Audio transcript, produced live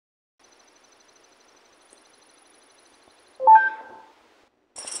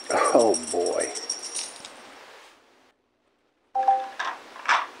Oh boy.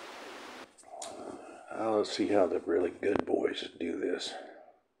 Let's see how the really good boys do this.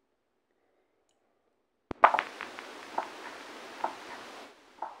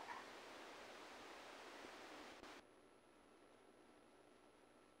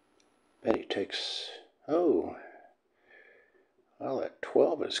 Bet he takes, oh, well, that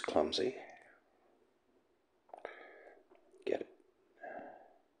 12 is clumsy. Get it.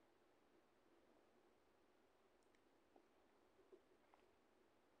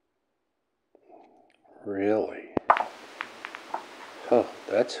 Really? Oh,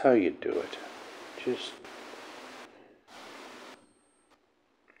 that's how you do it. Just...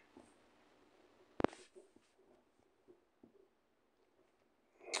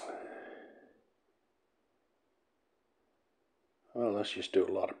 Well, let's just do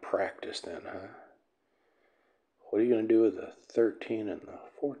a lot of practice then, huh? What are you going to do with the 13 and the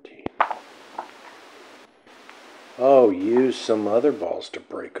 14? Oh, use some other balls to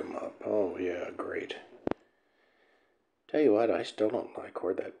break them up. Oh, yeah, great. Tell you what, I still don't like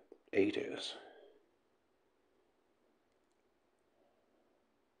where that 8 is.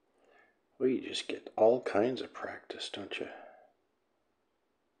 Well, you just get all kinds of practice, don't you?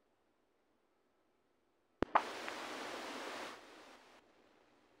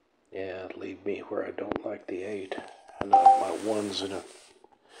 Yeah, leave me where I don't like the 8. I know my 1's in a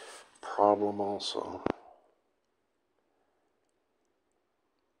problem also.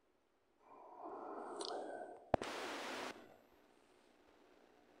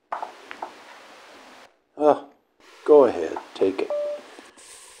 Oh, go ahead, take it.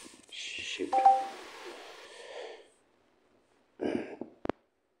 Shoot.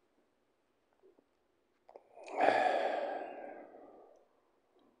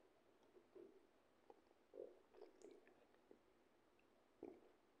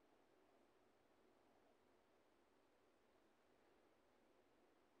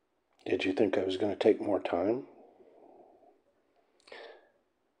 Did you think I was going to take more time?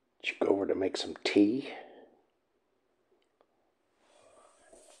 Did you go over to make some tea?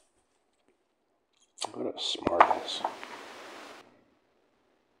 What a smartass.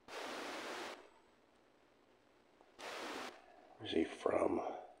 Where's he from?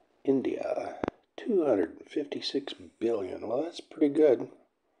 India. 256 billion. Well, that's pretty good.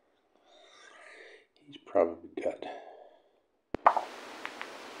 He's probably got...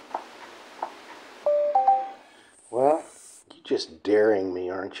 Well, you're just daring me,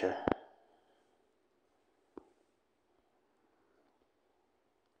 aren't you?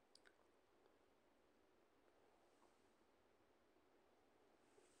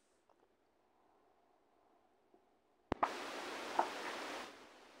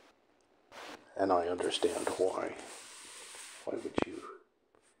 And I understand why. Why would you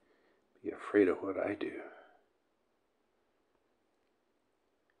be afraid of what I do?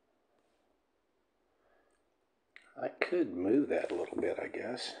 I could move that a little bit, I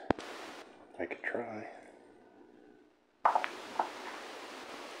guess. I could try.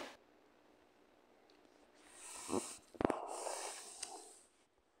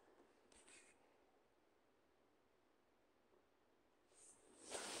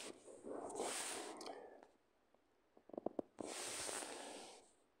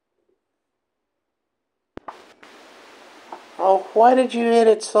 Oh, why did you hit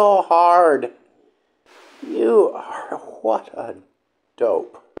it so hard? You are what a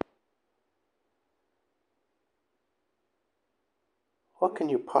dope. What can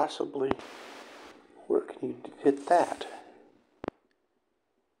you possibly... Where can you hit that?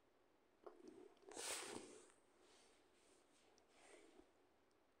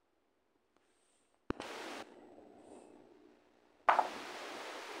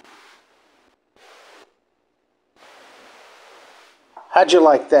 How'd you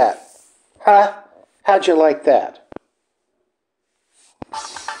like that? Huh? How'd you like that?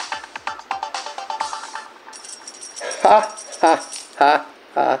 Ha, ha, ha.